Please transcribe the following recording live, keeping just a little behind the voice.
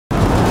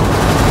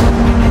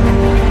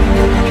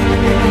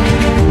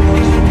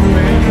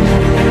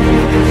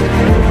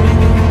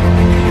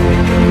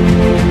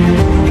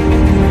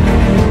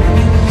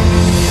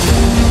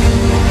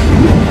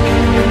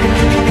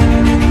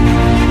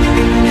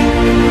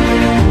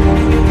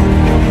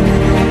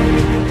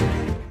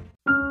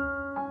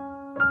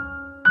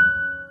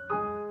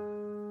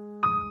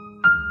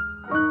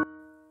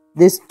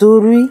The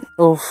story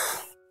of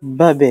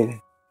Babel.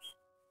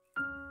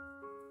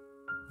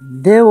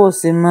 There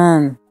was a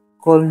man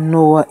called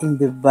Noah in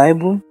the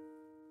Bible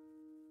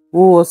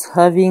who was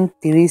having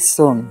 3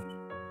 sons,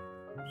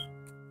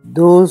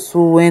 those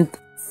who went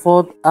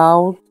forth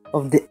out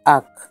of the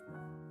ark: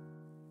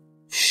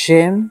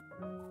 Shem,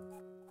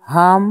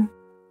 Ham,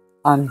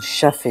 and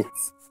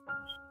Japheth.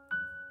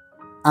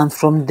 And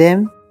from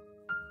them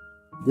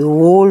the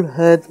whole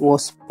earth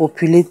was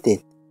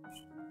populated,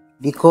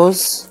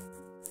 because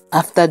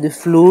after the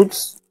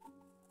floods,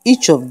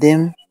 each of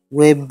them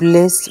were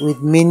blessed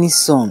with many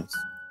sons,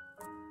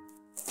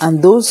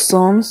 and those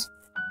sons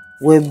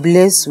were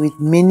blessed with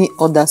many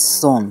other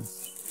sons.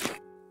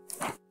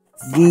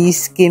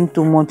 These came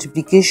to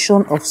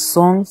multiplication of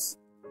sons,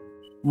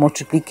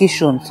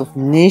 multiplications of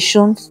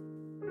nations,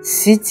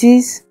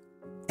 cities,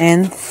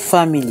 and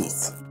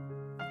families.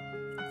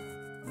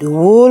 The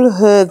whole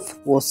earth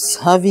was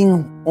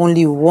having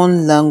only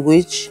one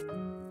language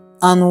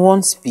and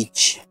one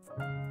speech.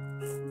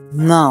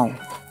 Now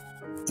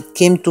it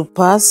came to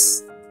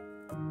pass,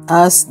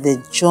 as they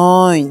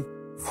journeyed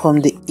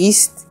from the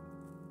east,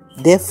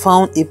 they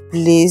found a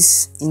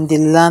place in the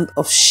land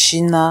of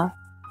Shinar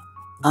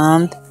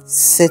and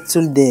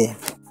settled there.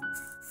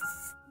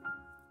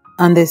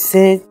 And they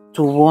said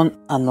to one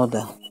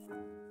another,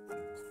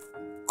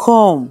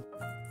 "Come,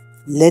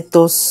 let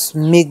us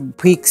make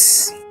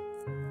bricks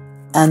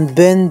and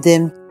burn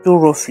them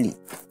thoroughly."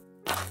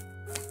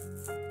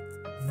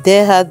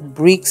 They had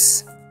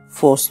bricks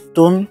for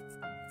stone,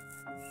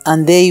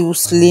 and they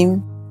used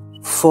lime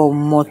for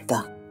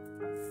mortar.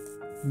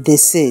 They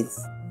said,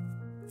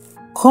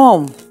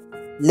 "Come,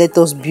 let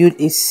us build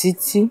a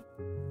city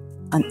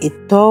and a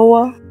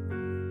tower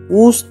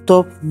whose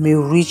top may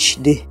reach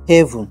the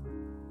heaven,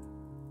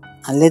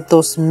 and let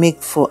us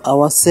make for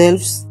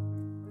ourselves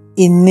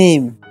a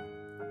name,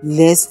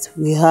 lest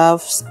we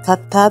have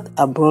scattered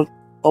abroad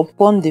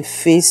upon the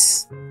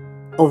face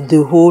of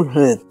the whole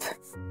earth."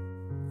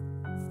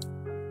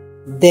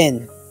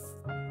 Then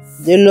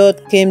the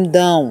Lord came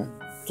down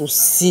to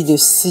see the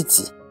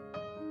city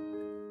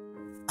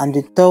and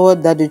the tower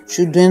that the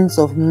children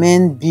of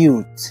men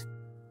built.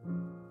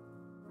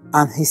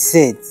 And he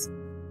said,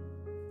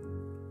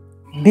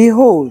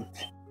 "Behold,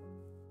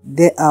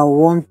 they are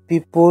one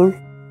people,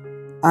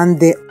 and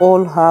they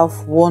all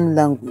have one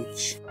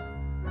language.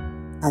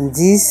 And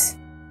this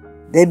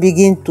they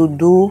begin to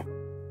do,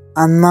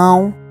 and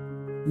now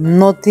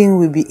nothing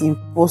will be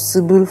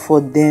impossible for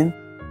them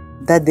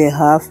that they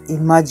have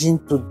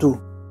imagined to do.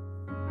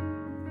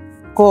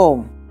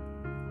 Come,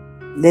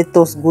 let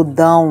us go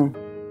down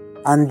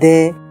and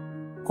there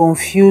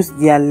confuse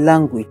their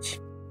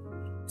language,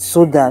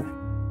 so that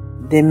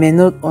they may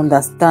not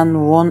understand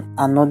one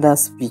another's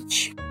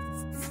speech."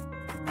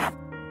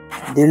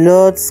 The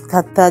Lord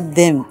scattered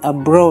them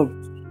abroad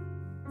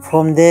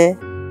from there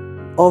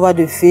over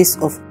the face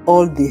of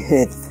all the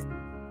earth,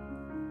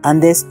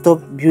 and they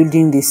stopped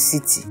building the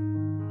city.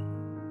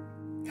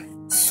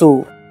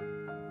 So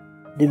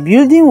the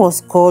building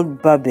was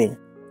called Babel,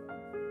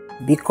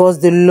 because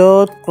the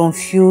Lord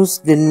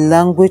confused the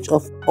language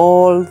of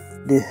all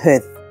the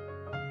earth.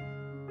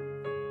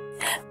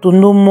 To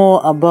know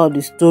more about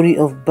the story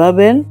of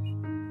Babel,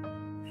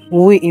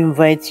 we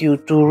invite you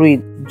to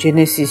read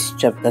Genesis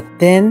chapter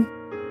 10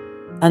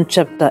 and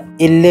chapter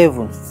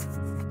 11.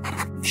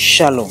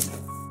 Shalom.